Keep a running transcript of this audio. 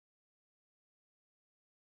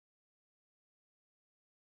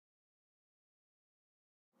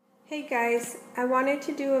Hey guys, I wanted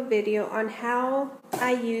to do a video on how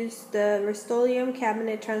I use the Rust-Oleum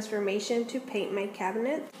cabinet transformation to paint my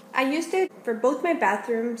cabinet. I used it for both my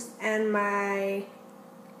bathrooms and my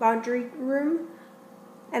laundry room,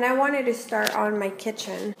 and I wanted to start on my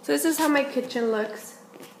kitchen. So this is how my kitchen looks.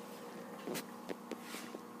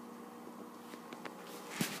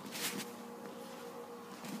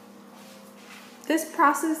 This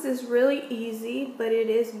process is really easy, but it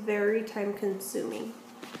is very time consuming.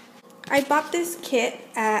 I bought this kit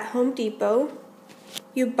at Home Depot.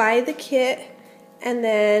 You buy the kit and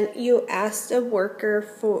then you ask the worker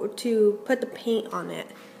to put the paint on it.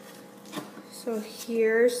 So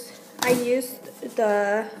I used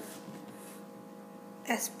the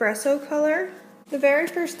espresso color. The very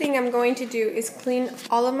first thing I'm going to do is clean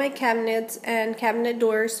all of my cabinets and cabinet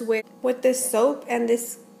doors with this soap and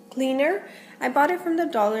this cleaner. I bought it from the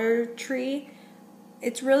Dollar Tree.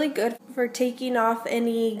 It's really good for taking off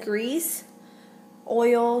any grease,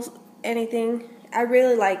 oils, anything. I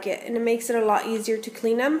really like it, and it makes it a lot easier to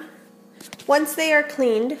clean them. Once they are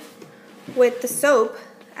cleaned with the soap,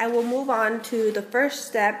 I will move on to the first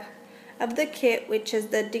step of the kit, which is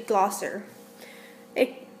the deglosser.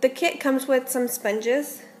 The kit comes with some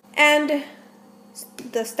sponges and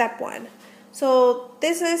the step one. So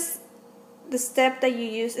this is the step that you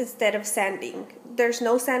use instead of sanding. There's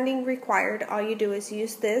no sanding required. All you do is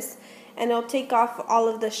use this and it'll take off all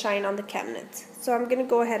of the shine on the cabinets. So I'm gonna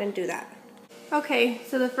go ahead and do that. Okay,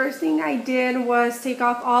 so the first thing I did was take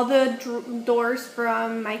off all the doors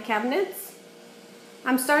from my cabinets.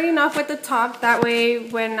 I'm starting off with the top, that way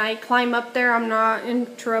when I climb up there I'm not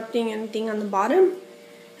interrupting anything on the bottom.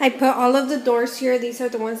 I put all of the doors here. These are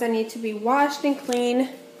the ones that need to be washed and cleaned.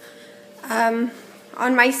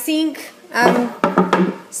 On my sink,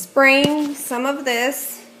 spraying some of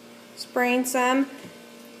this,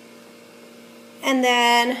 and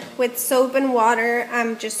then with soap and water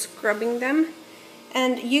I'm just scrubbing them,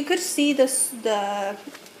 and you could see the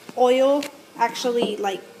oil actually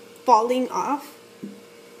like falling off.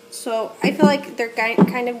 So I feel like they're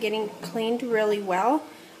kind of getting cleaned really well.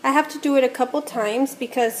 I have to do it a couple times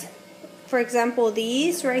because, for example,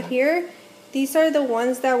 these right here, these are the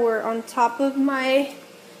ones that were on top of my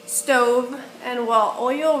stove, and well,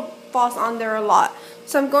 oil falls on there a lot.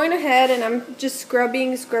 So I'm going ahead and I'm just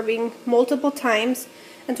scrubbing multiple times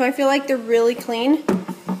until I feel like they're really clean.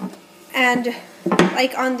 And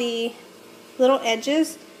like on the little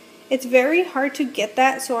edges, it's very hard to get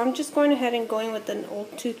that, so I'm just going ahead and going with an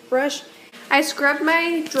old toothbrush. I scrubbed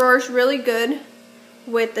my drawers really good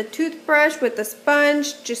with the toothbrush, with the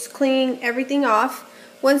sponge, just cleaning everything off.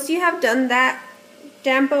 Once you have done that,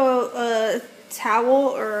 damp a towel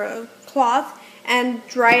or a cloth and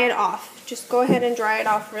dry it off. Just go ahead and dry it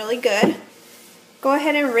off really good. Go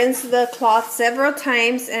ahead and rinse the cloth several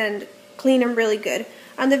times and clean them really good.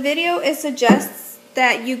 On the video, it suggests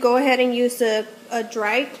that you go ahead and use a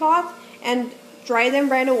dry cloth and dry them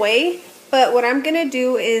right away. But what I'm gonna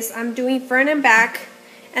do is I'm doing front and back,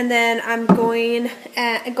 and then I'm going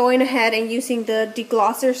ahead and using the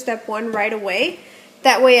deglosser step one right away.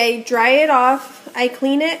 That way I dry it off, I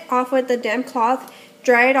clean it off with the damp cloth,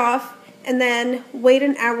 dry it off, and then wait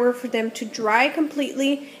an hour for them to dry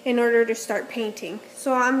completely in order to start painting.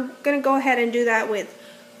 So I'm going to go ahead and do that with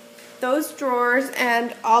those drawers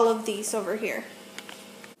and all of these over here.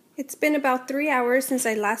 It's been about 3 hours since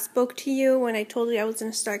I last spoke to you when I told you I was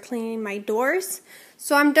going to start cleaning my doors.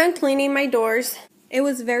 So I'm done cleaning my doors. It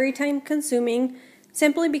was very time consuming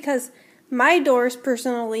simply because my doors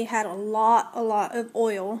personally had a lot of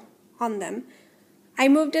oil on them. I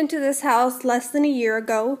moved into this house less than a year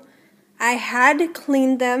ago. I had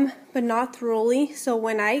cleaned them, but not thoroughly. So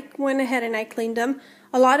when I went ahead and I cleaned them,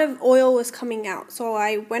 a lot of oil was coming out. So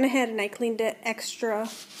I went ahead and I cleaned it extra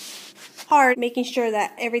hard, making sure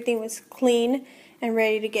that everything was clean and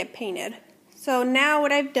ready to get painted. So now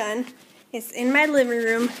what I've done is in my living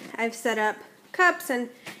room, I've set up cups and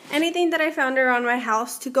anything that I found around my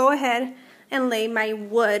house to go ahead and lay my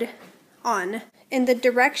wood on. In the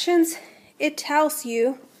directions, it tells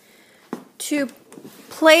you to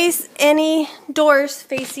place any doors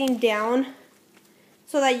facing down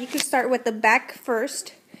so that you can start with the back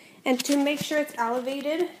first, and to make sure it's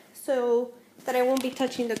elevated so that I won't be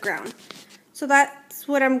touching the ground. So that's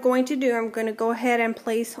what I'm going to do. I'm going to go ahead and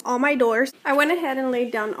place all my doors. I went ahead and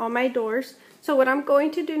laid down all my doors. So what I'm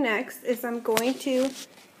going to do next is I'm going to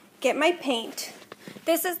get my paint.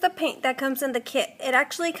 This is the paint that comes in the kit. It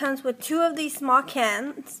actually comes with 2 of these small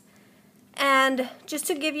cans. And just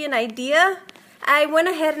to give you an idea, I went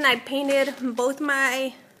ahead and I painted both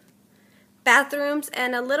my bathrooms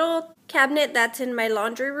and a little cabinet that's in my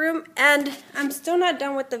laundry room, and I'm still not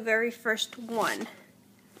done with the very first one.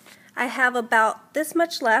 I have about this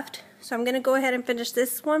much left, so I'm going to go ahead and finish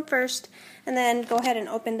this one first and then go ahead and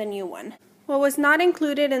open the new one. What was not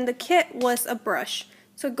included in the kit was a brush,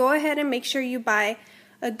 so go ahead and make sure you buy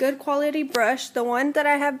a good quality brush. The one that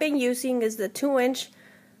I have been using is the 2-inch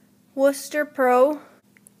Worcester Pro.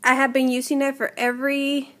 I have been using it for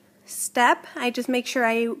every step. I just make sure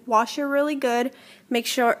I wash it really good, make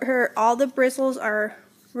sure all the bristles are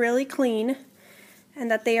really clean and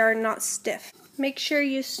that they are not stiff. Make sure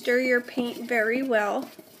you stir your paint very well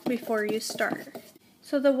before you start.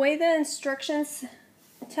 So the way the instructions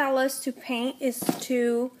tell us to paint is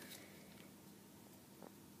to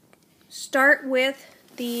start with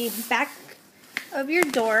the back of your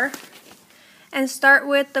door and start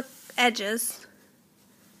with the edges.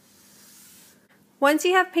 Once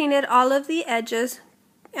you have painted all of the edges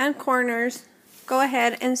and corners, go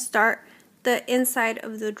ahead and start the inside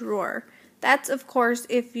of the drawer. That's of course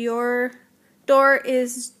if your door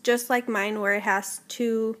is just like mine where it has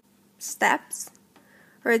 2 steps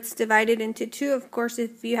or it's divided into 2. Of course,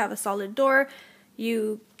 if you have a solid door,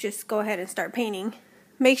 you just go ahead and start painting.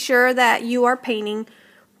 Make sure that you are painting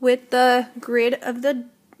with the grid of the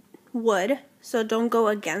wood, so don't go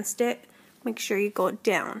against it. Make sure you go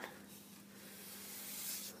down.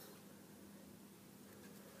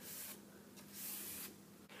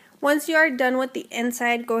 Once you are done with the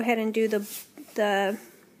inside, go ahead and do the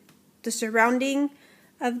surrounding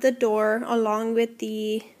of the door along with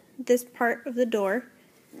this part of the door.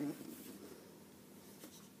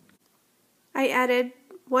 I added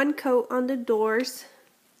 1 coat on the doors,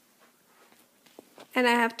 and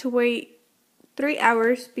I have to wait 3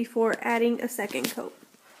 hours before adding a second coat.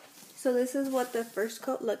 So this is what the first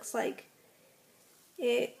coat looks like.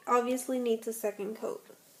 It obviously needs a second coat.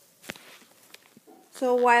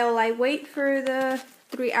 So while I wait for the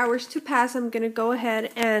 3 hours to pass, I'm going to go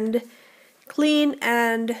ahead and clean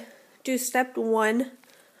and do step 1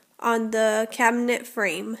 on the cabinet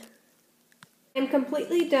frame. I'm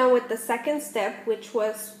completely done with the second step, which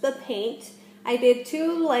was the paint. I did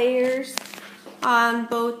 2 layers on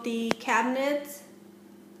both the cabinet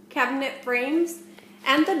frames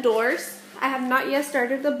and the doors. I have not yet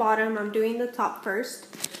started the bottom. I'm doing the top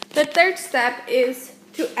first. The third step is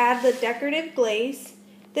to add the decorative glaze.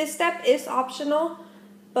 This step is optional,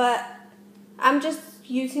 but I'm just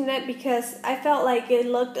using it because I felt like it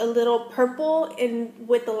looked a little purple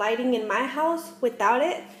with the lighting in my house without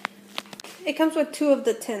it. It comes with 2 of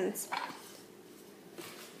the tins.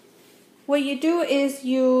 What you do is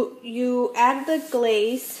you add the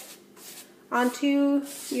glaze onto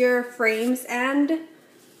your frames and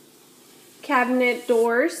cabinet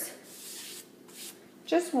doors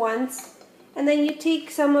just once, and then you take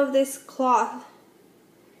some of this cloth.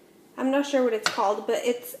 I'm not sure what it's called, but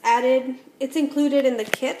it's included in the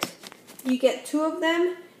kit. You get 2 of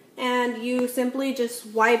them and you simply just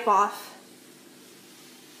wipe off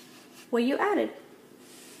what you added.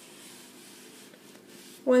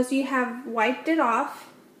 Once you have wiped it off,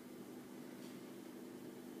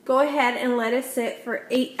 go ahead and let it sit for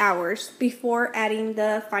 8 hours before adding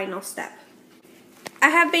the final step. I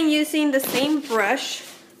have been using the same brush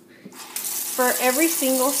for every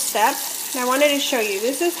single step, and I wanted to show you.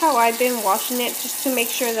 This is how I've been washing it, just to make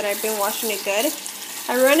sure that I've been washing it good.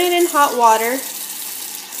 I run it in hot water,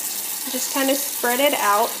 just kind of spread it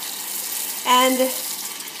out, and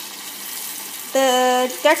the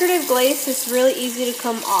decorative glaze is really easy to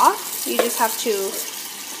come off. You just have to,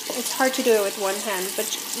 it's hard to do it with one hand, but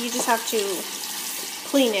you just have to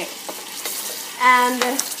clean it.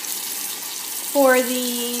 And for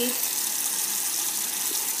the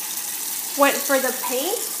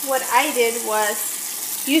paint, what I did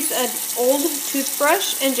was use an old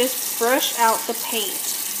toothbrush and just brush out the paint.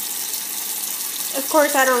 Of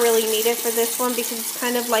course, I don't really need it for this one because it's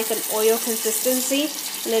kind of like an oil consistency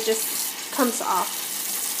and it just comes off.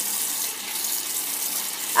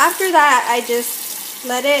 After that, I just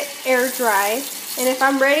let it air dry, and if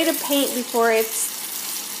I'm ready to paint before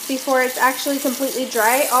it's actually completely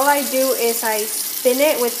dry, all I do is I spin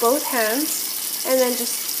it with both hands and then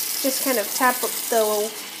just kind of tap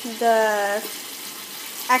the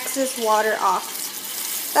excess water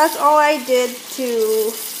off. That's all I did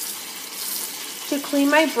to clean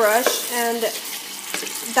my brush, and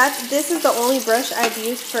this is the only brush I've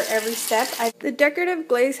used for every step. The decorative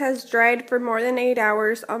glaze has dried for more than 8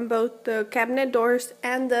 hours on both the cabinet doors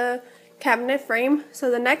and the cabinet frame.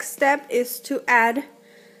 So the next step is to add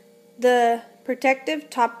the protective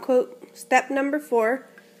top coat, step number 4,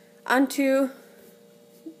 onto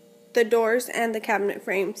the doors and the cabinet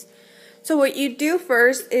frames. So what you do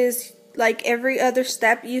first is, like every other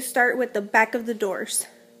step, you start with the back of the doors.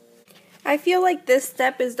 I feel like this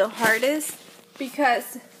step is the hardest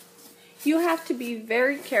because you have to be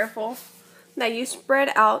very careful that you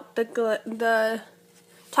spread out the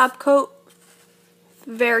top coat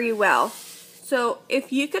very well. So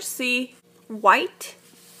if you could see white,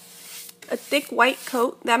 a thick white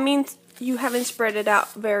coat, that means you haven't spread it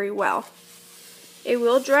out very well. It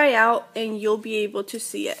will dry out and you'll be able to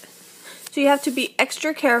see it. So you have to be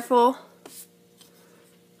extra careful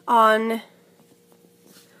on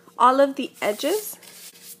all of the edges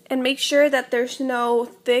and make sure that there's no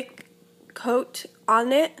thick coat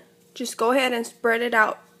on it. Just go ahead and spread it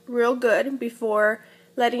out real good before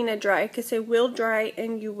letting it dry, because it will dry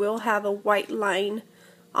and you will have a white line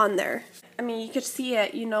on there. I mean, you could see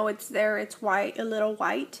it, you know it's there, it's white, a little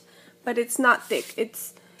white, but it's not thick.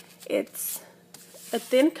 It's a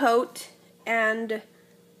thin coat and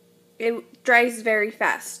it dries very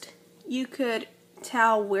fast. You could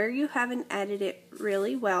tell where you haven't added it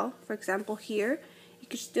really well. For example, here you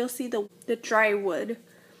can still see the dry wood.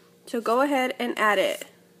 So go ahead and add it.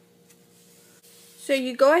 So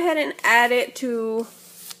you go ahead and add it to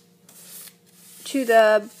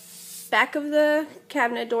the back of the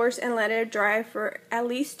cabinet doors and let it dry for at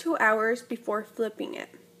least 2 hours before flipping it.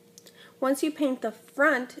 Once you paint the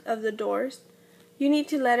front of the doors, you need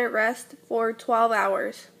to let it rest for 12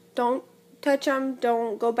 hours. Don't touch them,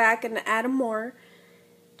 don't go back and add more.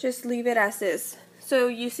 Just leave it as is. So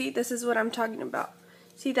you see, this is what I'm talking about.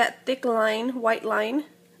 See that thick line, white line?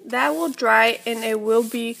 That will dry and it will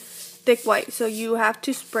be thick white. So you have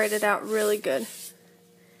to spread it out really good.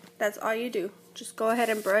 That's all you do. Just go ahead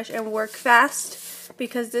and brush and work fast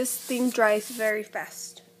because this thing dries very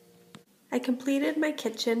fast. I completed my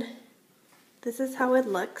kitchen. This is how it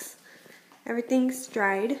looks. Everything's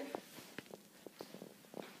dried.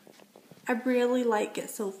 I really like it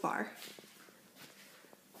so far.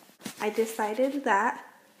 I decided that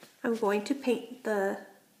I'm going to paint the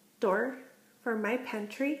door for my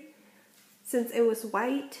pantry. Since it was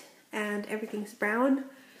white and everything's brown,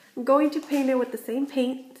 I'm going to paint it with the same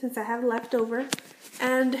paint since I have leftover,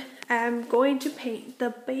 and I'm going to paint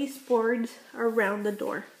the baseboards around the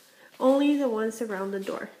door. Only the ones around the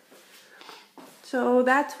door. So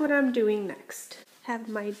that's what I'm doing next. Have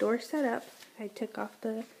my door set up. I took off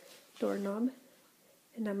the doorknob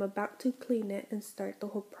and I'm about to clean it and start the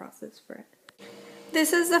whole process for it.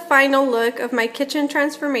 This is the final look of my kitchen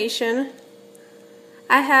transformation.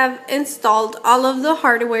 I have installed all of the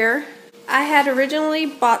hardware. I had originally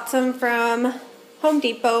bought some from Home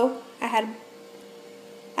Depot. I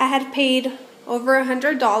had paid over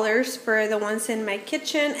 $100 for the ones in my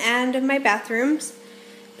kitchen and my bathrooms.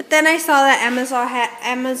 But then I saw that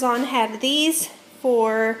Amazon had these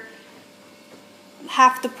for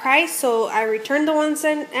half the price, so I returned the ones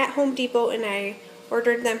at Home Depot and I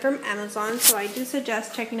ordered them from Amazon. So I do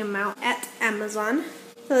suggest checking them out at Amazon.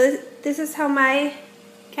 So this is how my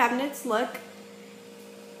cabinets look.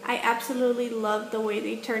 I absolutely love the way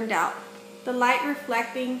they turned out. The light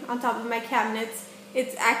reflecting on top of my cabinets,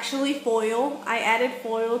 it's actually foil. I added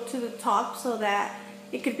foil to the top so that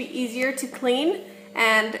it could be easier to clean,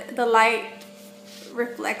 and the light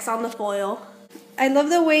reflects on the foil. I love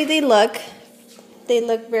the way they look. They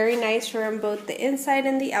look very nice from both the inside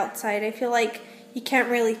and the outside. I feel like you can't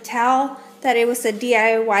really tell that it was a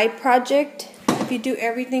DIY project. If you do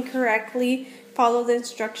everything correctly, follow the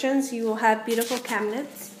instructions, you will have beautiful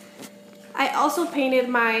cabinets. I also painted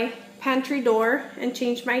my pantry door and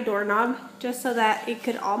changed my doorknob just so that it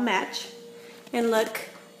could all match and look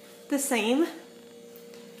the same.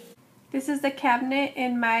 This is the cabinet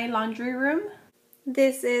in my laundry room.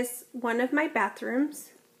 This is one of my bathrooms.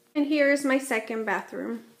 And here is my second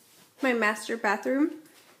bathroom, my master bathroom.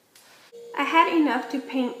 I had enough to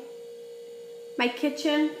paint my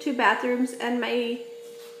kitchen, 2 bathrooms, and my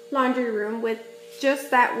laundry room with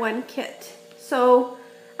just that one kit. So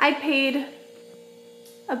I paid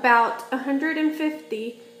about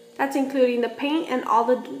 $150, that's including the paint and all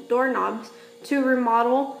the doorknobs, to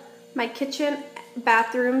remodel my kitchen,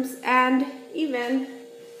 bathrooms, and even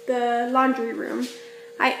the laundry room.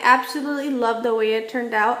 I absolutely love the way it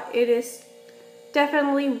turned out. It is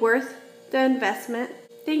definitely worth the investment.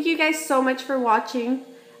 Thank you guys so much for watching.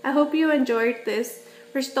 I hope you enjoyed this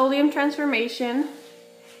Rust-Oleum transformation.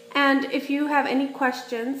 And if you have any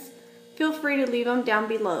questions, feel free to leave them down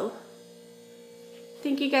below.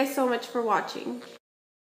 Thank you guys so much for watching.